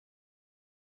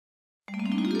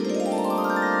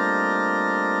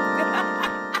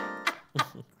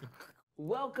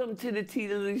Welcome to the T.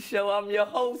 Lily Show. I'm your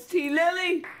host, T.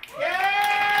 Lily.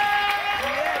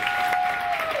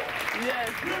 Yes.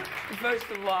 First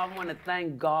of all, I want to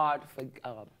thank God for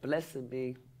blessing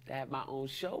me to have my own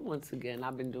show once again.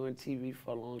 I've been doing TV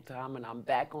for a long time, and I'm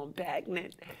back on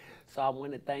PagNet. So I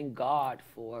want to thank God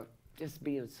for just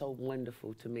being so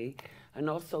wonderful to me.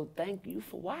 And also thank you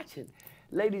for watching.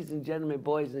 Ladies and gentlemen,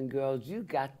 boys and girls, you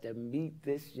got to meet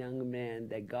this young man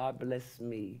that God blessed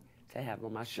me to have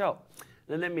on my show.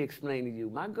 Now, let me explain to you.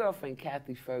 My girlfriend,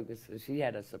 Kathy Ferguson, she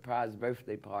had a surprise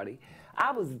birthday party.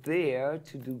 I was there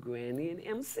to do Granny and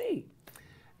MC.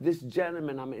 This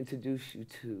gentleman I'm going to introduce you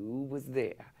to was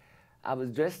there. I was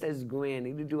dressed as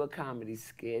Granny to do a comedy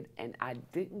skit, and I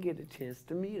didn't get a chance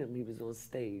to meet him. He was on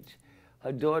stage.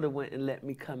 Her daughter went and let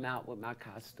me come out with my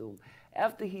costume.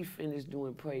 After he finished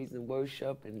doing praise and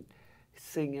worship and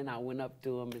singing, I went up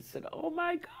to him and said, "Oh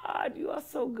my God, you are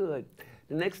so good."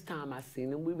 The next time I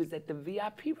seen him, we was at the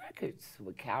VIP Records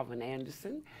with Calvin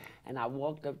Anderson, and I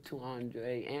walked up to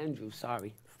Andrew,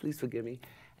 please forgive me,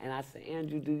 and I said,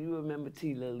 "Andrew, do you remember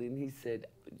T. Lily?" And he said,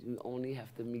 "You only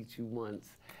have to meet you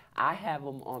once." I have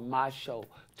him on my show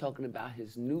talking about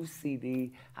his new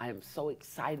CD. I am so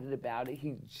excited about it.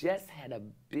 He just had a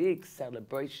big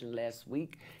celebration last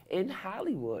week in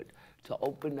Hollywood to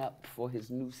open up for his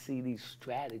new CD,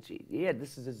 Strategy. Yeah,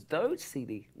 this is his third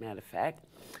CD, matter of fact.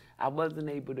 I wasn't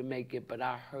able to make it, but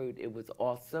I heard it was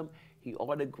awesome. He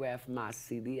autographed my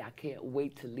CD. I can't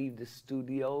wait to leave the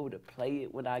studio to play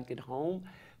it when I get home.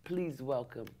 Please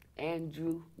welcome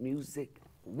Andrew Music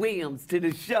Williams to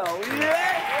the show.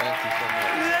 Yeah. Thank you so much.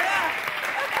 Yeah.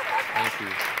 Thank you.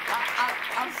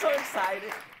 I'm so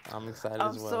excited. I'm excited as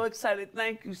well. I'm so excited.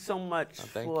 Thank you so much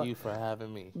Thank you for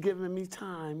having me. giving me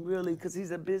time, really, because he's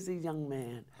a busy young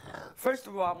man. First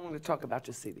of all, I want to talk about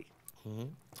your CD. Mm-hmm.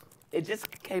 It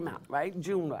just came out, right?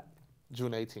 June what?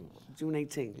 June 18th. June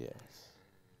 18th. Yes.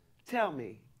 Tell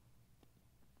me,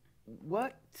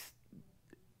 what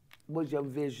was your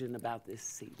vision about this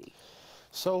CD?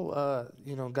 So,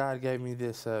 you know, God gave me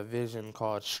this vision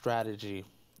called Strategy.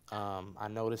 I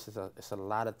noticed it's a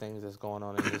lot of things that's going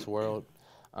on in this world,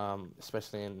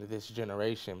 especially in this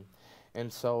generation.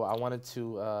 And so I wanted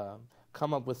to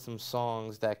come up with some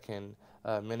songs that can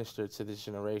minister to this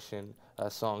generation,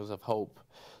 songs of hope.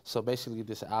 So basically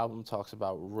this album talks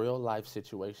about real life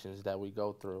situations that we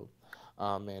go through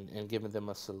and giving them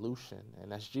a solution. And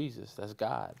that's Jesus, that's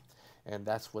God. And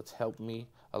that's what's helped me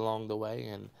along the way.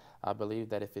 And I believe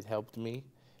that if it helped me,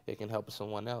 it can help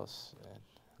someone else. And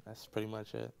that's pretty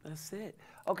much it. That's it.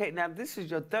 Okay, now this is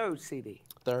your third CD.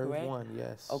 Third correct? one,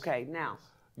 yes. Okay, now,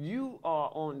 you are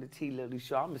on the T. Lily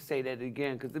Show. I'm going to say that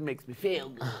again because it makes me feel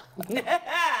good.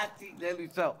 T. Lily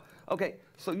Show. Okay,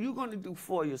 so you're going to do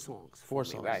 4 of your songs. Four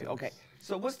songs, right? yes. Okay,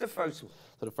 so what's the first one?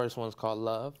 So the first one's called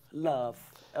Love. Love,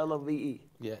 L-O-V-E.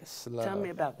 Yes, Love. Tell me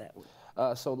about that one.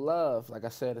 So love, like I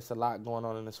said, it's a lot going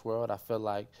on in this world. I feel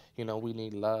like, you know, we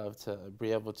need love to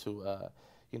be able to,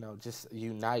 you know, just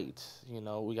unite. You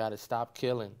know, we got to stop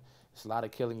killing. There's a lot of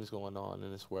killings going on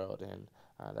in this world, and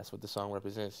that's what the song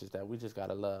represents, is that we just got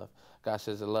to love. God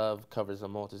says that love covers a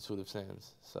multitude of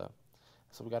sins, so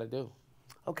that's what we got to do.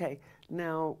 Okay,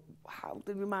 now,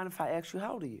 do you mind if I ask you,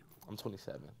 how old are you? I'm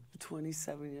 27. You're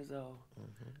 27 years old.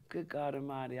 Mm-hmm. Good God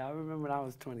Almighty, I remember when I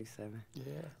was 27. Yeah.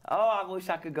 Oh, I wish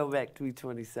I could go back to be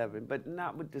 27, but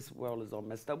not with this world is all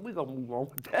messed up. We're going to move on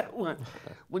with that one.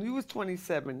 When you was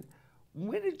 27,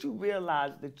 when did you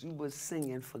realize that you was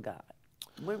singing for God?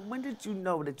 When did you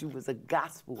know that you was a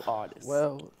gospel artist?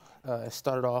 Well, it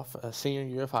started off senior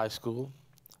year of high school.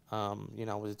 You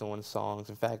know, I was doing songs.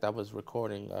 In fact, I was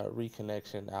recording a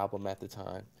Reconnection album at the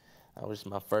time. It was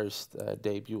my first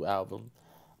debut album.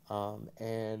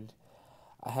 And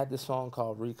I had this song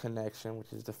called Reconnection,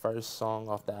 which is the first song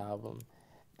off the album.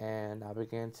 And I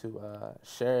began to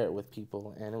share it with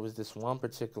people. And it was this one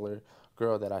particular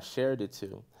girl that I shared it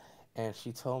to. And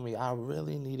she told me I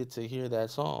really needed to hear that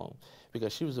song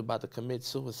because she was about to commit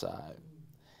suicide.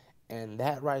 And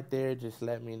that right there just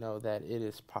let me know that it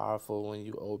is powerful when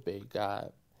you obey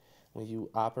God. When you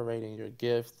operate in your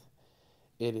gift,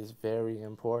 it is very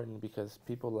important because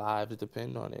people's lives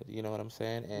depend on it. You know what I'm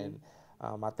saying? And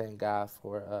I thank God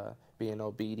for being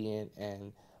obedient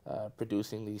and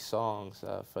producing these songs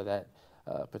for that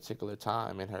particular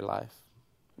time in her life.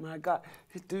 My God,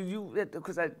 do you,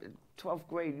 because at 12th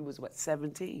grade, you was what,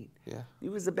 17? Yeah.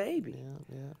 You was a baby.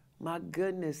 Yeah, yeah. My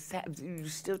goodness, do you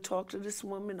still talk to this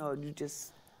woman, or you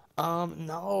just?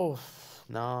 No,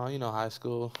 you know, high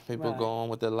school, people Right. go on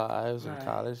with their lives in Right.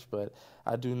 college, but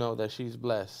I do know that she's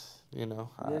blessed. You know,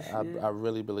 Listen. I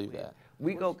really believe that.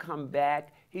 We gonna come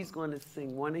back. He's gonna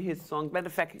sing one of his songs. Matter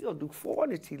of fact, he's gonna do 4 on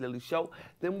the T. Lily Show.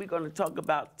 Then we're gonna talk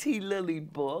about T. Lily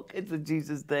book. It's a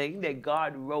Jesus thing that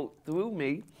God wrote through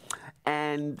me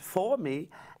and for me.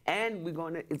 And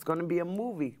it's gonna be a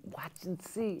movie. Watch and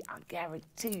see. I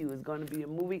guarantee you it's gonna be a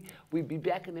movie. We'll be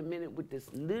back in a minute with this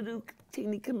little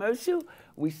teeny commercial.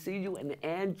 We see you, and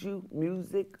Andrew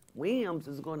Music Williams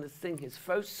is gonna sing his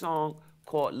first song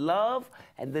called Love,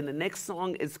 and then the next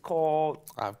song is called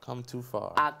I've Come Too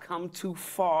Far. I've Come Too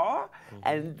Far.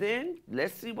 And then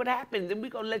let's see what happens. Then we're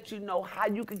gonna let you know how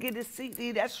you can get a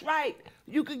CD. That's right.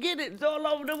 You can get it. It's all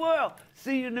over the world.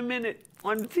 See you in a minute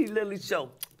on the T. Lily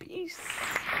Show. Peace.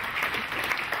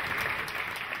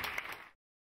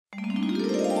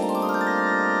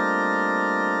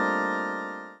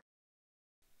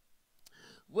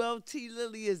 Well, T.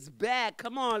 Lily is back.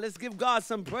 Come on, let's give God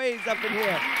some praise up in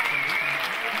here.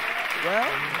 Well,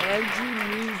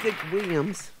 Andrew Music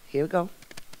Williams, here we go.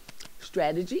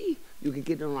 Strategy, you can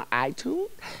get it on iTunes.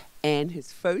 And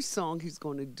his first song he's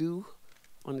going to do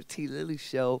on the T. Lily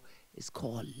Show is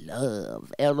called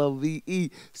Love, L-O-V-E.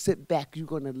 Sit back, you're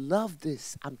going to love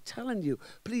this. I'm telling you.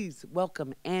 Please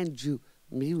welcome Andrew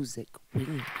Music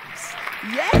Williams.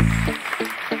 Yes!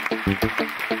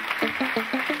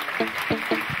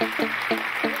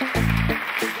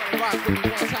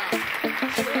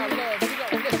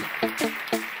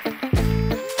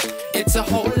 It's a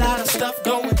whole lot of stuff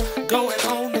going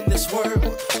on in this world.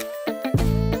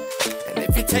 And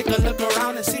if you take a look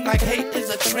around, it seems like hate is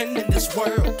a trend in this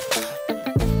world.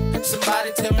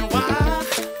 Somebody tell me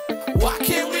why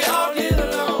can't we all get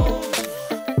along?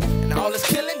 And all this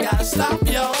killing gotta stop,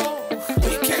 y'all.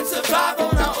 We can't survive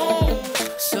on our own.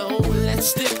 So let's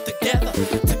stick together.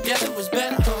 Together is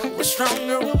better. We're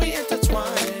stronger when we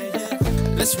intertwine. Yeah.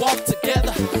 Let's walk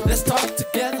together. Let's talk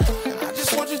together. And I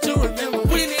just want you to remember,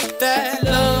 we need that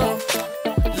love,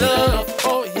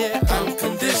 oh yeah,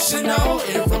 unconditional,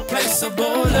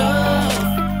 irreplaceable love.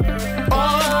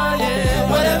 Oh yeah,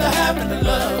 whatever happened to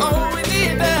love? Oh, we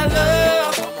need that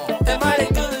love, that mighty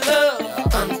good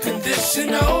love,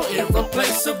 unconditional,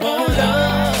 irreplaceable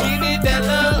love. We need that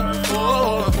love.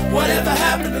 Oh, whatever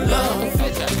happened to love?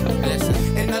 Listen,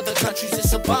 in other countries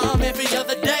it's a bomb every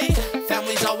other day.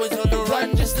 Families always on the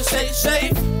run just to stay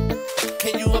safe.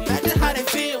 Can you imagine how they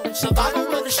feel?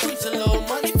 Survival on the streets, a little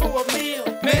money for a meal.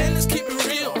 Man, let's keep it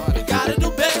real. We gotta do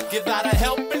better. Give out a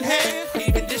helping hand.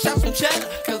 Even dish out some cheddar.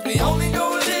 Cause we only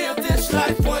gonna live this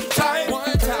life one time.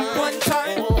 One time. One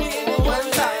time.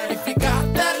 One time. If you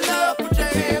got that love, put your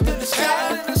hands in the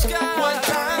sky. One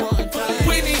time.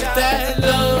 We need that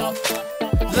love.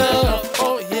 Love.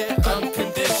 Oh yeah.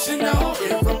 Unconditional,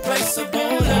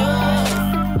 irreplaceable love.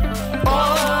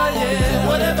 Oh yeah.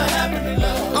 Whatever happened to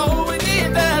love? Oh, we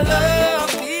need that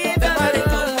love. That mighty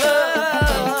good love.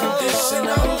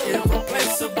 Unconditional,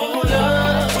 irreplaceable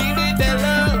love. We need that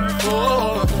love.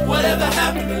 Oh, whatever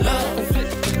happened to love?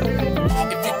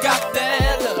 If you got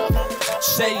that love,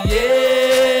 say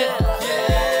yeah.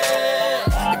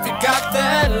 Yeah. If you got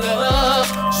that love,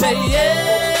 say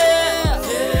yeah.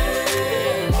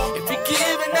 Yeah. If you're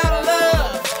giving out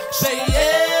love, say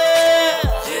yeah.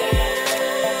 Yeah.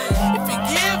 If you're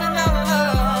giving out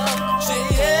love, say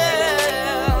yeah.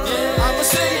 Yeah. I'ma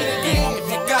say it again. If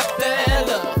you got that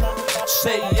love,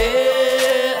 say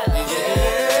yeah. Yeah.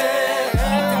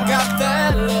 If you got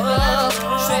that love,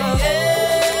 say yeah.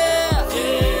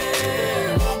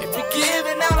 Yeah. If you're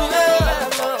giving out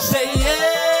love, say yeah.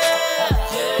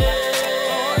 Yeah.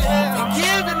 If you're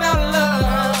giving out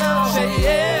love, say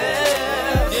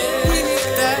yeah. Yeah. We need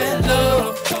that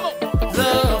love.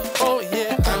 Love, oh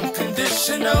yeah,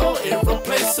 unconditional,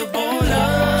 irreplaceable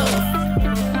love.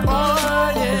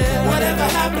 Oh yeah, whatever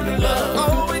happened to love?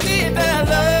 Oh, we need that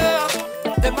love,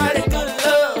 that mighty good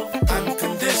love,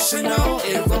 unconditional,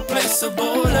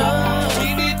 irreplaceable love.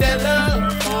 We need that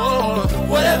love. Oh,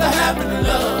 whatever happened to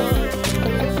love?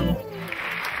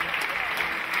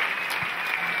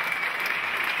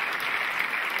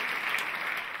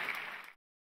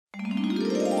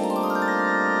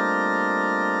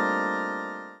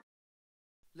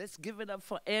 Let's give it up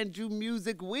for Andrew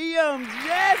Music Williams.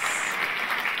 Yes!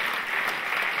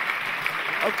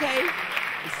 Okay,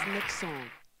 this next song,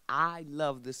 I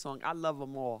love this song. I love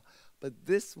them all. But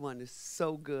this one is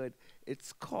so good.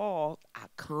 It's called I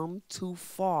Come Too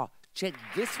Far. Check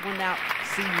this one out.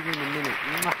 See you in a minute.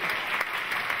 Mwah.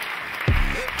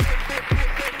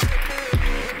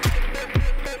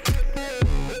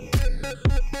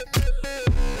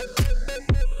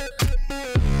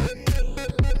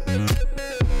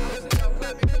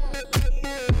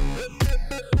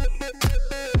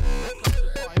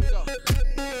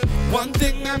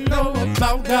 know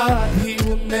about God, He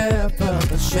will never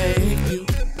shake you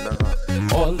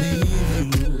or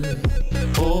leave you.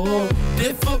 Oh,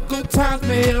 difficult times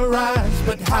may arise,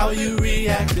 but how you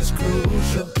react is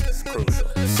crucial. It's crucial.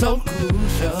 So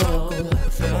crucial.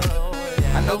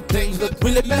 I know things look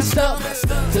really messed up,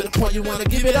 to the point you wanna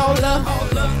give it all up.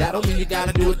 That don't mean you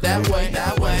gotta do it that way.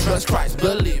 Trust Christ,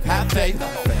 believe, have faith.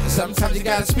 Sometimes you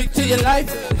gotta speak to your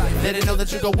life. Let it know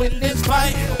that you gon' win this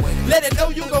fight. Let it know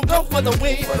you gon' go for the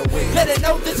win. Let it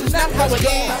know this is not how it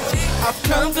ends. I've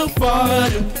come too far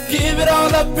to give it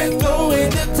all up and throw in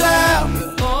the towel.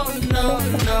 Oh no,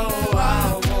 no,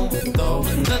 I won't throw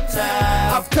in the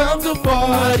towel. I've come too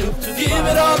far to give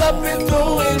it all up and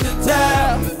throw in the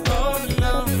towel.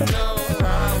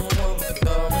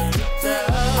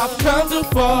 I've come too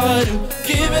far to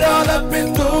give it all up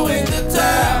and throw in the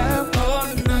towel. Oh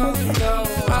no, no,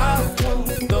 I won't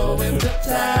throw in the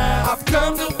towel. I've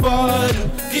come too far to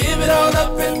give it all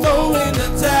up and throw in the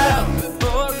towel.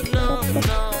 Oh no,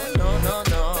 no, no,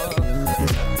 no.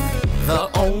 The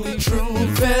only true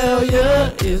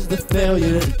failure is the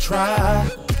failure to try.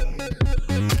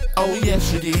 Oh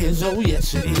yes it is, oh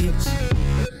yes it is.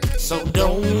 So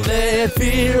don't let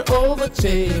fear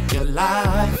overtake your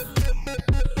life.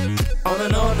 Oh no,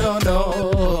 no, no, no.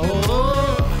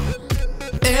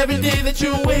 Every day that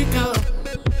you wake up,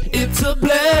 it's a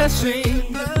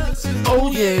blessing.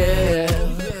 Oh yeah.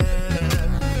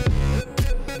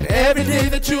 Every day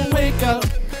that you wake up,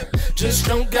 just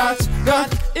know God's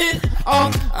got it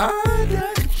all under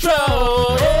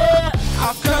control. Yeah.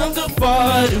 I've come too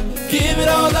far to give it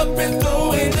all up and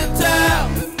throw in the towel.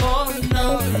 Oh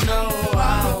no, no,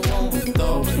 I won't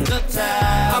throw in the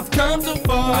towel. I've come too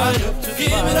far to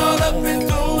give it all up and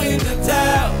throw in the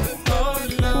towel. Oh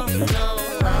no, no,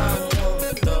 I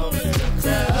won't throw in the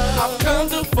towel. I've come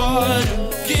too far to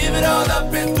give it all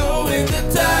up and throw in the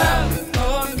towel.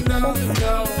 Oh no,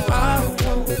 no, I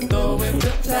won't throw in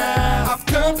the towel. I've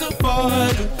come too far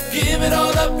to give it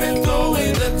all up and throw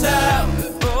in the towel.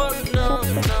 Oh no,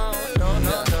 no, no,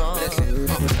 no, no. Listen,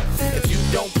 if you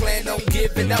don't plan on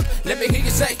giving up, let me hear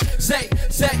you say,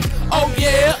 oh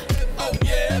yeah, oh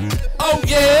yeah, oh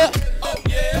yeah, oh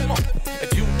yeah. Come on.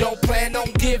 If you don't plan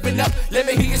on giving up, let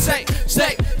me hear you say,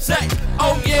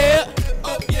 oh yeah,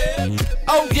 oh yeah,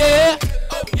 oh yeah,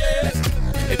 oh yeah. Listen.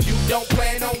 If you don't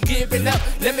plan on giving up,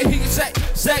 let me hear you say,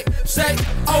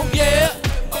 oh yeah,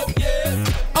 oh yeah,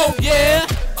 oh yeah,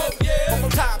 oh yeah. One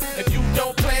more time. If you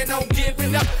don't plan on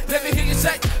giving up, let me hear you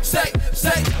say,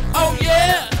 oh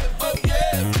yeah, oh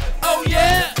yeah, oh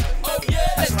yeah, oh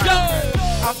yeah. Let's go.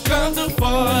 I've come too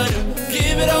far to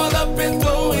give it all up and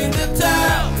throw in the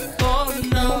towel. Oh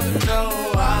no,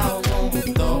 no, I won't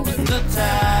throw in the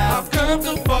towel. I've come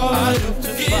too far to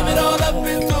give it all up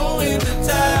and throw in the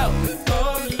towel.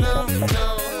 Oh no, no,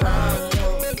 I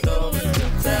won't throw in the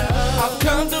towel. I've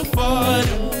come too far to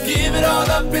give it all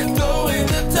up and throw in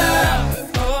the towel.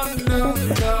 Oh no,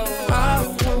 no, I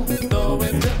won't throw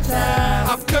in the towel.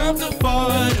 I've come too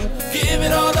far to give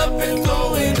it all up and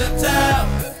throw in the towel.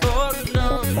 Oh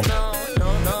no, no, no,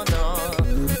 no, no.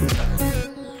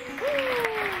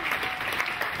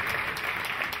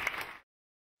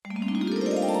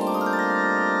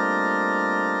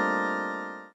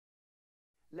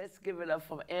 Let's give it up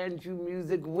for Andrew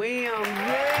Music Williams.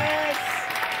 Yes.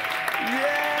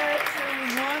 Yes, it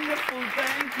was wonderful.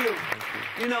 Thank you.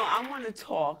 You know, I want to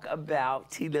talk about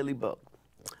T. Lily book.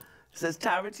 It says,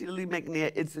 Tyra T. Lily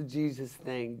McNair, It's a Jesus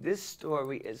Thing. This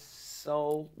story is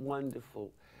so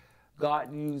wonderful.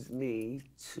 God used me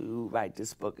to write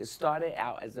this book. It started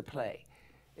out as a play.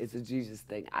 It's a Jesus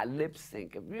Thing. I lip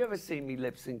sync. If you ever seen me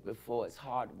lip sync before, it's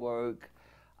hard work.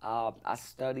 I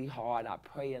study hard. I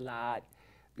pray a lot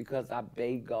because I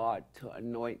beg God to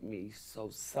anoint me so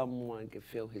someone can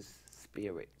feel his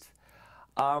spirit.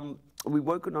 We're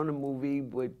working on a movie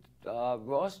with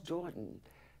Ross Jordan.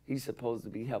 He's supposed to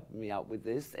be helping me out with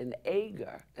this. And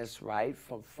Edgar, that's right,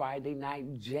 from Friday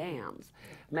Night Jams.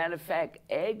 Matter of fact,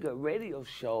 Edgar radio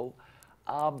show,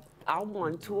 I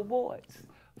won 2 awards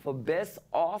for Best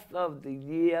Author of the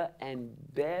Year and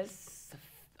Best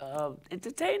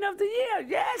Entertainer of the Year.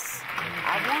 Yes,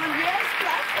 I won. Yes,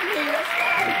 clap for me. That's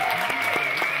right.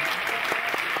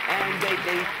 And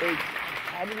they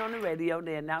had it on the radio.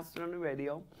 They announced it on the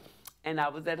radio. And I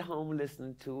was at home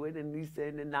listening to it, and he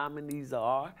said the nominees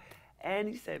are, and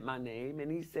he said my name,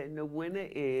 and he said the winner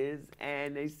is,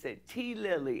 and they said T.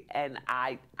 Lily, and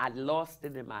I lost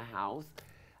it in my house.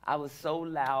 I was so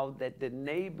loud that the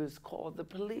neighbors called the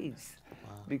police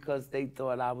because they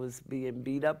thought I was being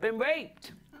beat up and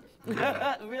raped.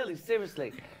 Really,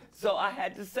 seriously. So I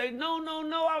had to say, no,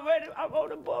 I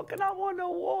wrote a book and I won an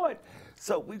award.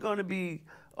 So we're going to be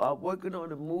working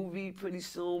on a movie pretty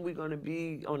soon. We're going to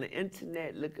be on the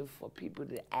internet looking for people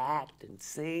to act and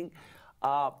sing.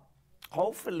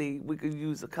 Hopefully, we could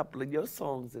use a couple of your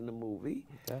songs in the movie.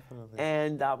 Definitely.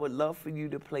 And I would love for you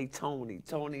to play Tony.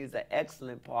 Tony is an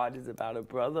excellent part. It's about a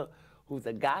brother who's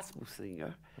a gospel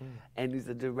singer, and he's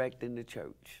a director in the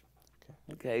church.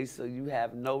 Okay, so you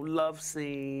have no love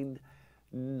scene,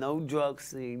 no drug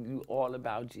scene. You all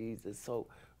about Jesus. So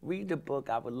read the book.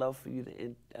 I would love for you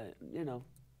to, you know,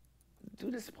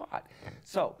 do this part.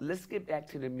 So let's get back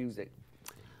to the music.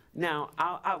 Now,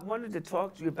 I wanted to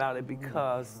talk to you about it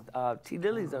because T.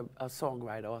 Dilly's a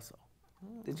songwriter also.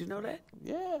 Did you know that?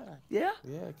 Yeah. Yeah?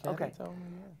 Yeah, Kathy Okay. told me,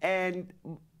 yeah. And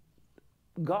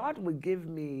God would give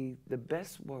me the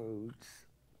best words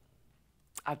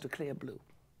out the clear blue.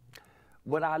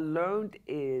 What I learned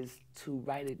is to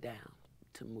write it down,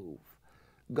 to move.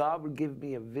 God would give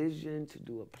me a vision to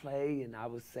do a play, and I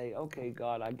would say, okay,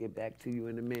 God, I'll get back to you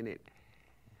in a minute.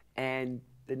 And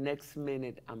the next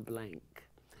minute, I'm blank.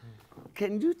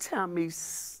 Can you tell me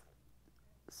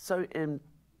certain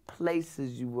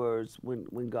places you were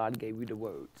when God gave you the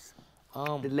words,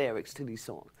 the lyrics to these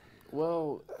songs?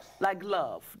 Well, Like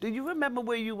Love. Do you remember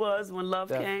where you was when Love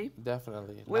came?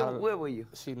 Definitely. Where were you?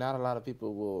 See, not a lot of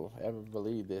people will ever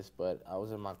believe this, but I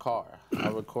was in my car. I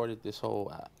recorded this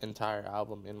whole entire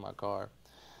album in my car.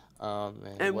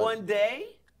 And one day?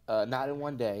 Not in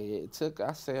one day. It took,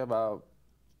 I say, about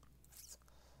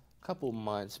couple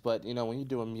months, but you know, when you're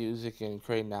doing music and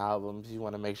creating albums, you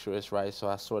want to make sure it's right. So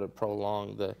I sort of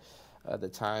prolonged the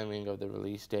timing of the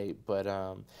release date. But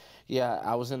yeah,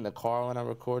 I was in the car when I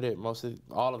recorded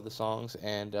all of the songs,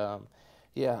 and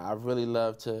yeah, I really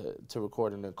love to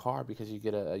record in the car because you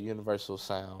get a universal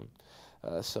sound.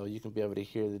 So you can be able to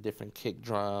hear the different kick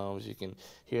drums, you can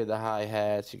hear the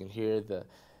hi-hats, you can hear the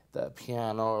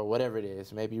piano or whatever it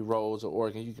is, maybe Rhodes or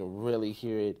organ. You can really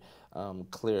hear it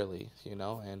clearly, you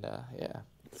know, and yeah.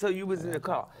 So you was in the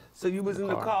car. So you was in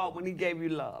the car when he gave you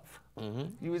Love.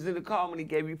 Mm-hmm. You was in the car when he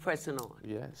gave you Pressing On.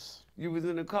 Yes. You was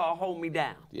in the car Hold Me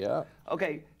Down. Yeah.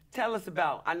 Okay, tell us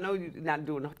about, I know you're not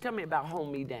doing, tell me about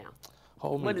Hold Me Down.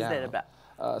 Hold Me What is Down. that about?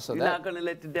 So You're not going to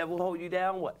let the devil hold you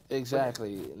down? What?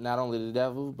 Exactly. Not only the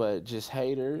devil, but just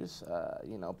haters,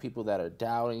 you know, people that are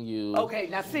doubting you. Okay,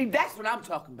 now see, that's what I'm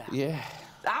talking about. Yeah.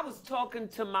 I was talking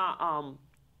to my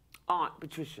aunt,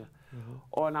 Patricia,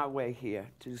 on our way here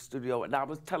to the studio, and I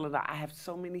was telling her I have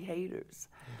so many haters,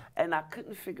 and I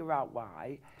couldn't figure out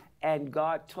why, and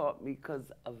God taught me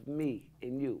because of me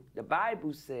and you. The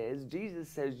Bible says, Jesus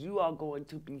says, you are going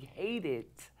to be hated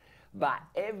by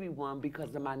everyone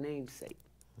because of my name's sake.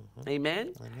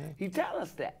 Amen? Amen. He tell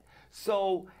us that.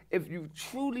 So if you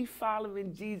truly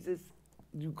following Jesus,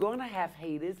 you're gonna have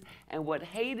haters, and what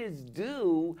haters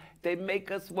do, they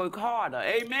make us work harder.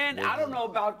 Amen? I don't know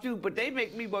about you, but they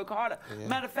make me work harder. Yeah.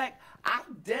 Matter of fact, I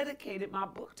dedicated my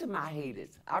book to my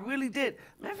haters. I really did.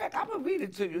 Matter of fact, I'm gonna read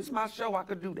it to you. It's my show, I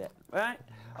could do that, right?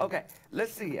 Okay,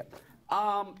 let's see it.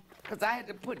 Because I had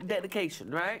to put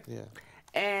dedication, right? Yeah.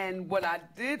 And what I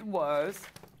did was,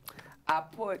 I'm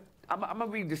gonna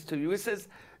read this to you. It says,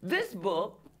 this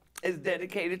book is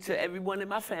dedicated to everyone in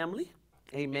my family,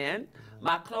 amen,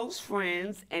 my close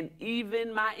friends, and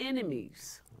even my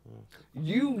enemies.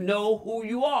 You know who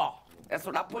you are. That's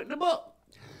what I put in the book.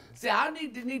 See, I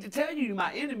need to tell you, you're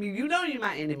my enemy. You know you're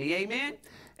my enemy, amen?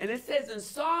 And it says in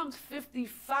Psalms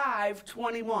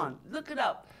 55:21, look it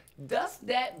up. Dust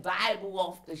that Bible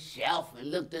off the shelf and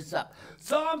look this up.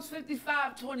 Psalms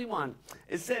 55:21.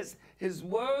 It says, his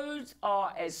words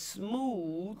are as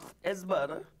smooth as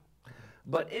butter,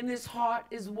 but in his heart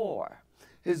is war.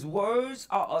 His words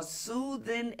are as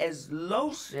soothing as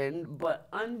lotion, but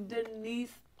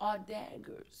underneath are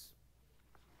daggers.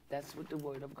 That's what the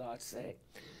word of God say.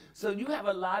 So you have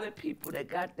a lot of people that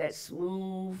got that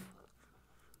smooth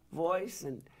voice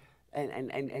and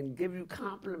give you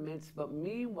compliments, but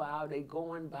meanwhile, they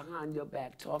going behind your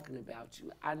back talking about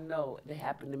you. I know it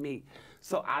happened to me.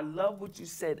 So I love what you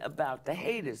said about the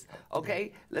haters.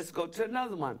 Okay, let's go to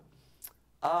another one.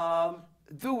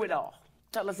 Through It All.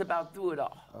 Tell us about Through It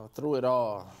All. Through It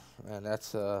All, man,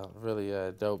 that's really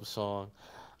a dope song.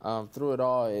 Through It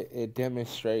All, it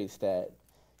demonstrates that,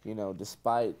 you know,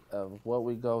 despite of what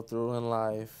we go through in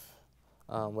life,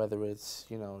 whether it's,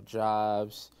 you know,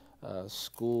 jobs,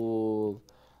 school,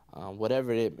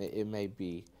 whatever it may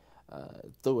be,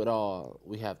 through it all,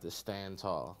 we have to stand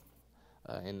tall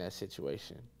in that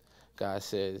situation. God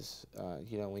says,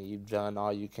 you know, when you've done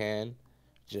all you can,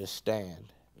 just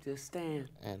stand. Just stand.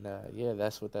 And yeah,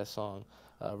 that's what that song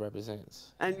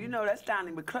represents. And you know, that's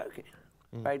Donnie McClurkin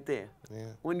right there.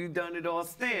 Yeah. When you done it all,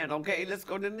 stand. Okay, let's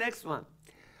go to the next one.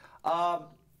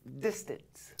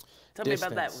 Distance. Tell me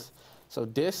about that one. So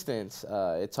distance,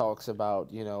 it talks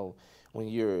about, you know, when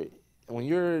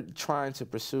you're trying to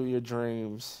pursue your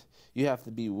dreams, you have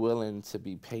to be willing to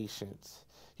be patient.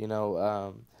 You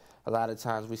know, a lot of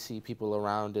times we see people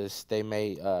around us, they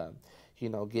may, you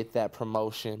know, get that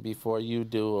promotion before you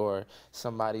do, or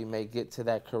somebody may get to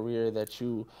that career that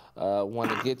you want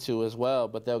to get to as well,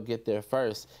 but they'll get there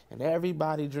first. And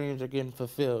everybody's dreams are getting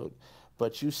fulfilled,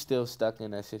 but you still stuck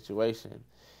in that situation.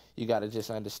 You got to just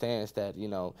understand that, you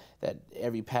know, that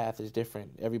every path is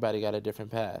different. Everybody got a different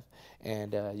path.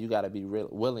 And you got to be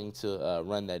willing to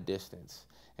run that distance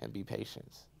and be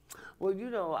patient. Well, you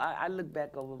know, I look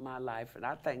back over my life, and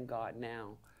I thank God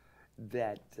now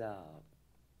that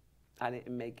I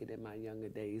didn't make it in my younger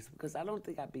days, because I don't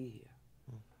think I'd be here.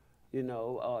 You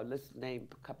know, let's name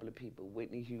a couple of people: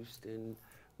 Whitney Houston,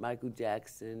 Michael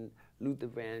Jackson, Luther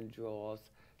Vandross.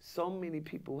 So many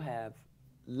people have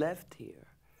left here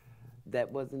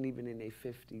that wasn't even in their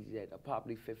 50s yet, or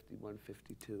probably 51,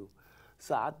 52.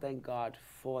 So I thank God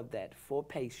for that, for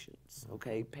patience,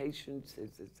 okay? Patience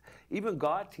is even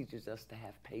God teaches us to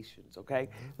have patience, okay?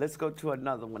 Let's go to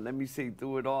another one. Let me see,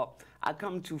 through it all. I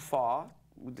come too far.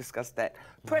 We discussed that.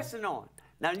 Pressing on.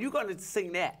 Now, you're going to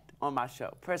sing that on my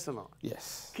show, Pressing On.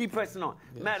 Yes. Keep pressing on.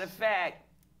 Yes. Matter of fact,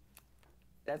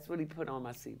 that's what he put on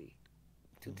my CD.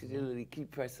 To literally keep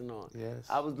pressing on. Yes.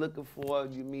 I was looking for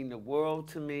You Mean the World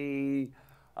to Me.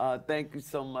 Thank you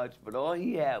so much. But all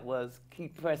he had was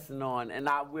keep pressing on, and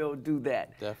I will do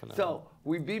that. Definitely. So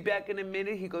we be back in a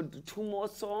minute. He go do 2 more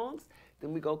songs.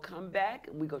 Then we go come back,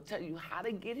 and we go tell you how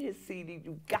to get his CD.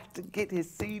 You got to get his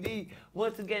CD.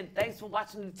 Once again, thanks for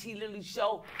watching the T. Lily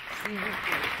Show. See you soon.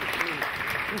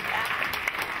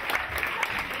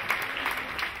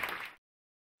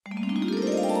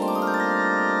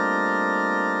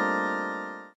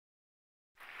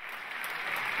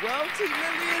 Well, T.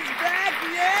 Lily is back,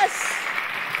 yes.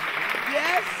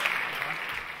 Yes.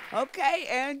 Okay,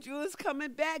 Andrew is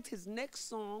coming back. His next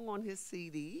song on his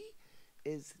CD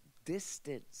is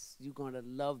Distance. You're going to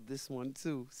love this one,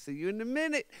 too. See you in a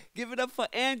minute. Give it up for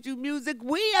Andrew Music.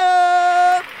 We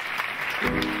up!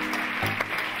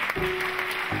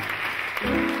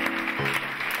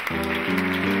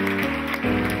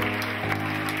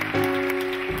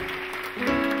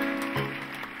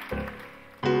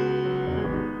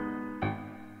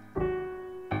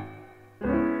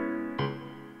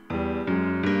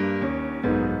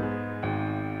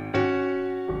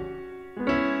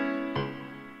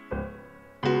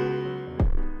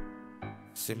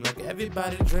 Seem like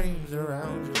everybody's dreams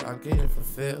around you are getting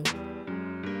fulfilled.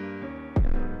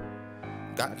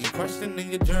 Got you questioning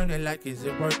your journey, like is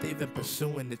it worth even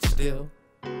pursuing it still?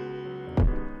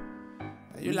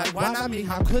 You're like, why not me?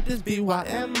 How could this be? Why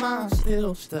am I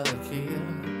still stuck here?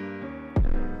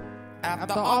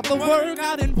 After all the work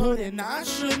I didn't put in, I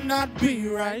should not be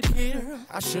right here.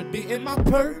 I should be in my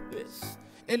purpose,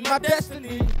 in my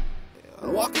destiny,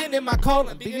 walking in my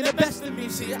calling, being the best of me.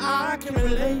 See, I can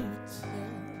relate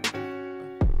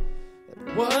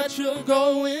what you're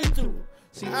going through.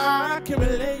 See, I can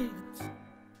relate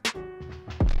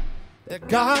that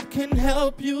God can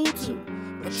help you too.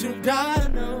 But you gotta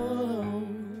know,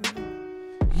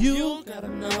 you gotta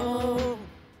know,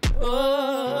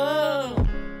 oh,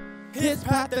 his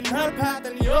path and her path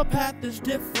and your path is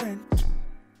different.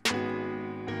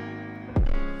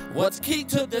 What's key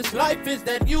to this life is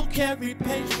that you carry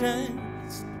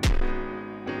patience.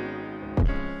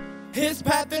 His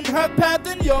path and her path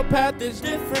and your path is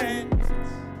different.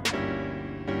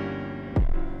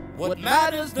 What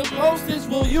matters the most is,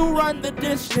 will you run the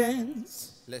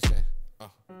distance? Listen,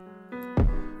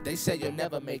 they say you'll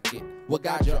never make it. With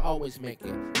God, you'll always make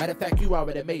it. Matter of fact, you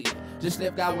already made it. Just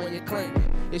live God when you claim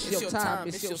it. It's your time,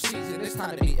 it's your season, it's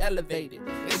time to be elevated.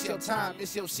 It's your time,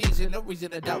 it's your season, no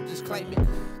reason to doubt, just claim it.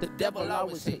 The devil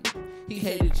always hated. He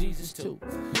hated Jesus too.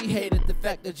 He hated the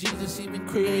fact that Jesus even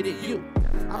created you.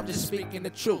 I'm just speaking the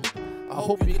truth. I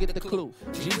hope you get the clue.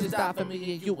 Jesus died for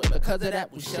me and you, and because of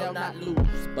that we shall not lose.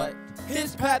 But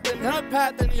his path and her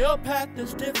path and your path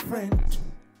is different.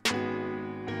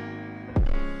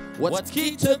 What's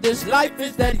key to this life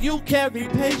is that you carry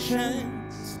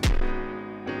patience.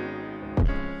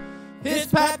 His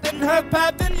path and her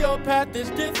path and your path is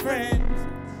different.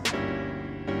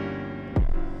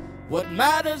 What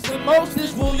matters the most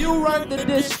is, will you run the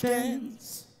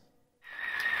distance?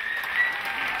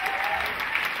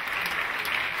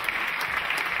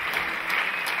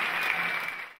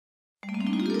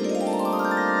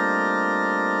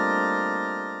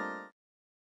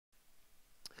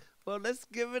 Well, let's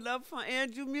give it up for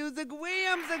Andrew Music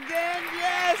Williams again,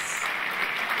 yes!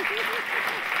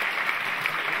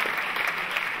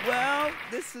 Well,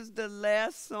 this is the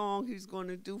last song he's going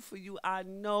to do for you. I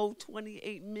know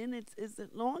 28 minutes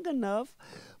isn't long enough,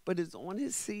 but it's on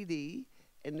his CD,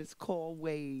 and it's called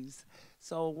Waves.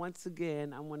 So once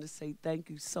again, I want to say thank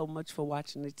you so much for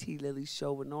watching the T. Lily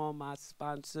Show and all my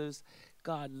sponsors.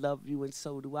 God love you, and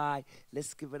so do I.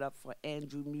 Let's give it up for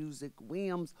Andrew Music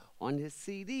Williams on his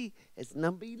CD. It's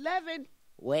number 11,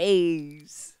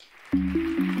 Waves.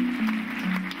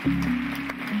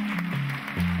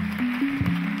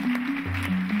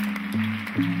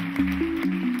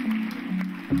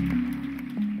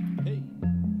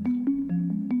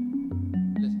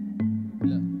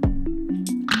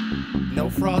 No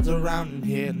frauds around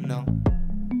here, no.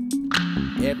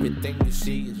 Everything you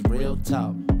see is real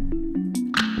talk.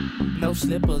 No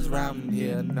slippers around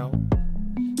here, no.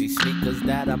 These sneakers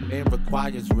that I'm in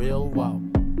requires real walk.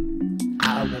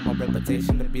 I don't want my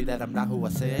reputation to be that I'm not who I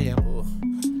say I am. Ooh.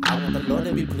 I want the Lord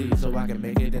to be pleased so I can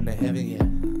make it into heaven, yeah.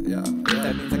 If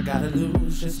that means I gotta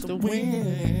lose just to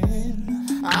win,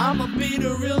 I'ma be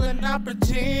the real and not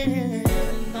pretend.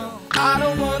 No. I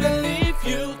don't wanna leave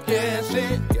you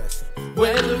guessing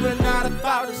whether or not I'm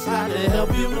about to decide to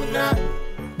help you or not.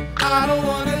 I don't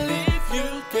wanna leave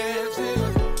you guessing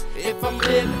if I'm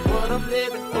living what I'm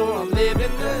living or I'm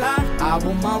living the life. I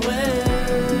want my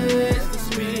ways to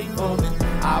speak for me.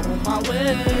 I want my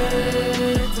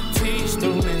ways to teach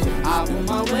through me. I want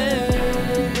my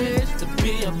ways to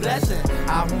be a blessing.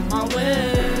 I want my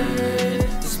ways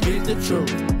to speak the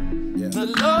truth. The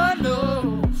Lord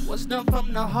knows what's done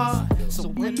from the heart. So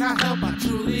when I help, I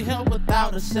truly help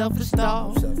without a selfish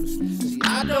thought. See,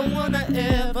 I don't wanna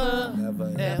ever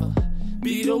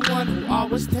be the one who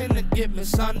always tend to get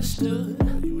misunderstood.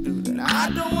 And I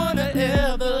don't wanna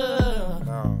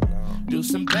ever do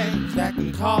some things that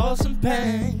can cause some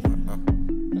pain.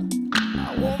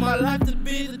 I want my life to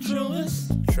be the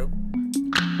truest.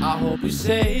 I hope you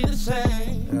say the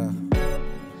same.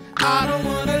 I don't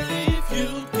wanna leave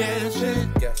you guessing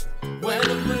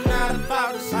whether or not I'm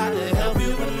about to decide to help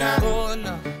you or not.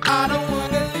 I don't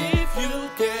wanna leave you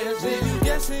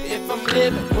guessing if I'm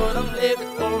living what I'm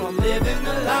living or I'm living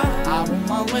a lie. I want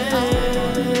my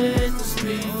ways to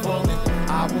speak for me.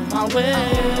 I want my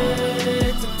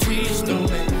ways to teach through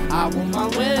me. I want my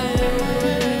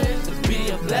ways to be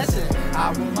a blessing.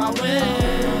 I want my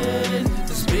ways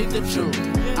to speak the truth.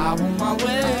 I want my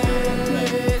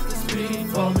ways to speak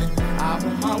for me. I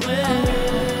want my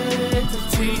way to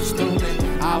teach through me.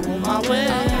 I want my way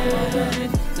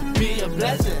to be a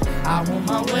blessing. I want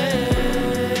my way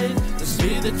to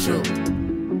see the truth.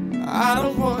 I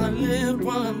don't wanna live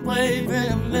one way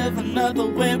and live another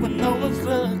way when no one's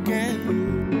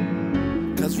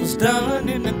looking. Cause what's done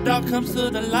in the dark comes to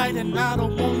the light, and I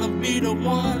don't wanna be the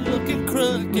one looking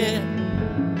crooked.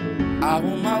 I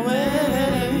want my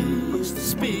ways to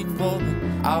speak for me.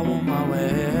 I want my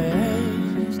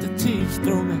ways to teach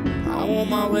through me. I want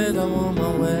my ways, I want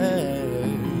my ways.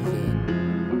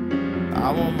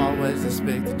 I want my ways to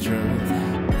speak the truth.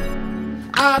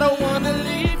 I don't wanna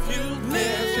leave you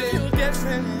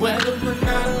guessing whether or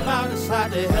not I'm about to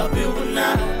decide to help you or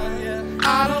not.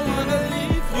 I don't wanna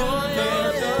leave you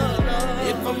guessing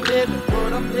if I'm living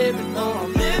what I'm living or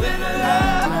I'm living a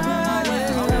lie.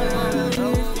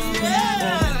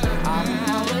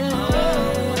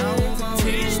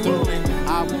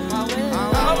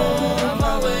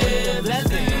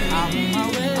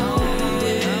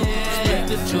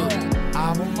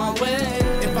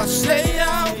 If I say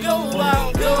I'll go,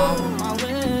 I'll go.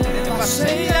 If I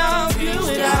say I'll do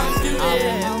it, I'll do it.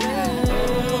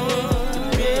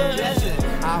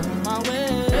 I want my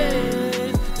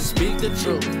way to speak the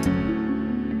truth. I want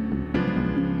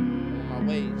my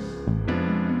ways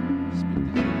to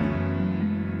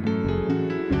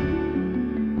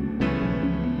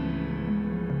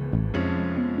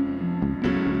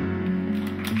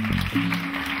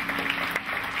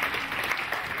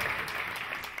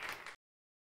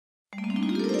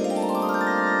the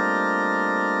truth.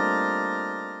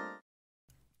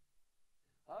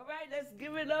 Let's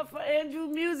give it up for Andrew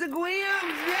Music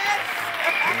Williams. Yes.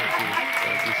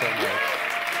 Thank you so much.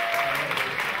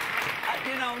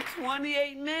 You know,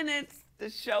 28 minutes. The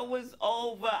show is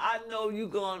over. I know you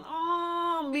going,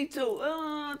 oh, me too.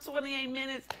 28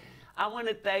 minutes. I want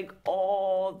to thank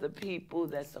all the people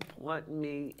that support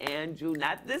me. Andrew,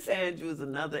 not this Andrew, is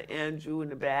another Andrew in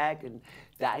the back, and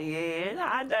Diane.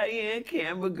 Hi, Diane,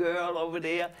 camera girl over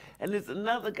there. And there's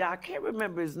another guy, I can't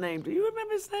remember his name. Do you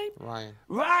remember his name? Ryan.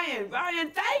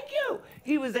 Ryan, thank you.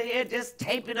 He was here just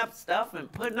taping up stuff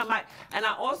and putting up my, and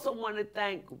I also want to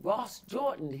thank Ross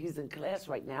Jordan. He's in class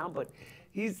right now, but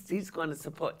he's going to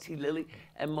support T. Lily.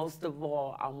 And most of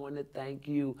all, I want to thank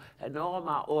you and all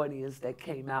my audience that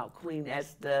came out. Queen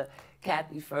Esther,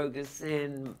 Kathy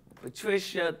Ferguson,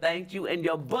 Patricia, thank you. And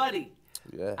your buddy.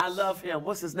 Yes. I love him.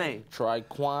 What's his name?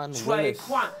 Traquan Trey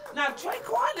Quan. Now, Trey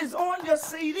Quan is on your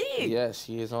CD. Yes,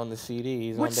 he is on the CD.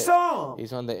 He's Which on the, song?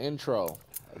 He's on the intro.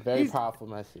 A very powerful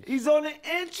message. He's on the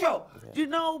intro. Yeah. You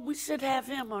know, we should have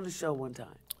him on the show one time.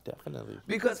 Definitely.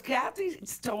 Because Kathy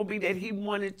told me that he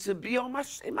wanted to be on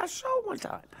in my show one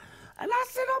time. And I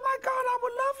said, oh my God, I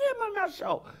would love him on my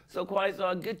show. So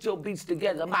Quasi, get your beats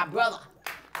together, my brother.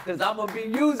 Because I'm going to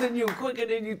be using you quicker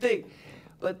than you think.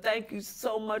 But thank you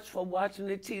so much for watching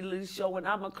the T. Lily Show. And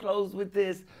I'm going to close with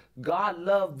this. God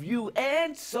love you,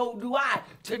 and so do I.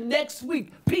 Till next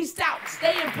week, peace out.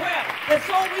 Stay in prayer. That's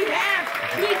all we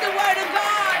have. Read the word of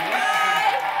God. Bye.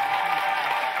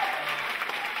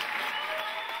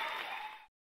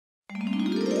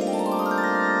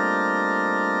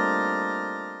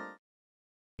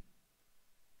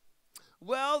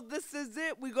 Well, this is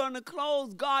it. We're going to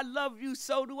close. God love you,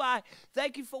 so do I.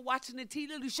 Thank you for watching the T.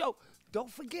 Lily Show. Don't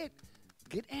forget,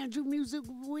 get Andrew Music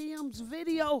Williams'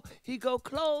 video. He go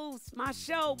close my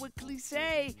show with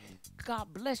Cliche. God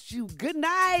bless you. Good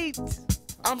night.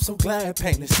 I'm so glad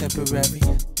pain is temporary.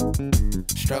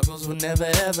 Struggles will never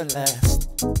ever last.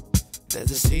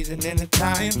 There's a season and a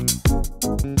time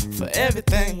for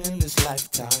everything in this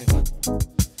lifetime.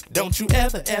 Don't you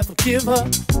ever, ever give up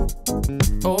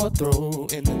or throw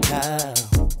in the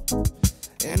towel.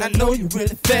 And I know you're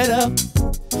really fed up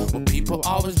when people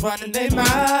always running their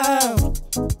mouth.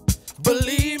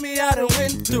 Believe me, I done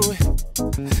went through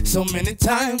it so many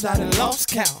times I done lost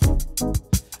count.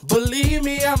 Believe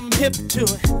me, I'm hip to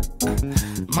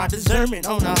it. My discernment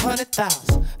on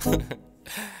 100,000.